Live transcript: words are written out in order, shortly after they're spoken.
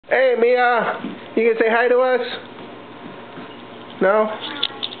Hey, Mia, you gonna say hi to us? No?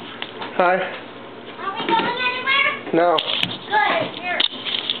 Hi? Are we going anywhere? No. Good. Here.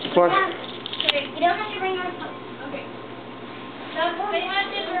 What? Okay. You don't have to bring our phone. Okay. That's what they had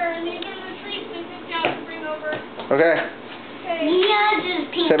dinner, and these are the treats they picked out to bring over. Okay. Okay. Mia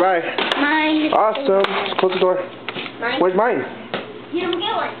just peed. Say bye. Mine. Awesome. Close the door. Mine. Where's mine? You don't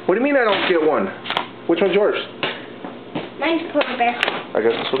get one. What do you mean I don't get one? Which one's yours? Mine's polar bear. I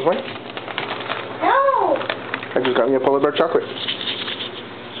guess this one's mine. No. I just got me a polar bear chocolate.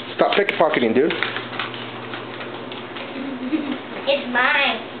 Stop pickpocketing, dude. It's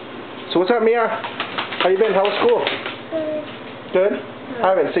mine. So what's up, Mia? How you been? How was school? Good?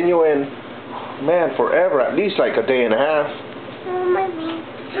 I haven't seen you in, man, forever. At least like a day and a half. Oh, my man.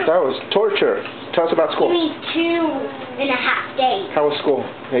 That was torture. Tell us about school. Give me 2.5 days. How was school?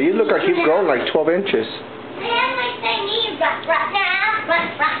 Yeah, you look like you've grown like 12 inches. I have my thing. You got right now.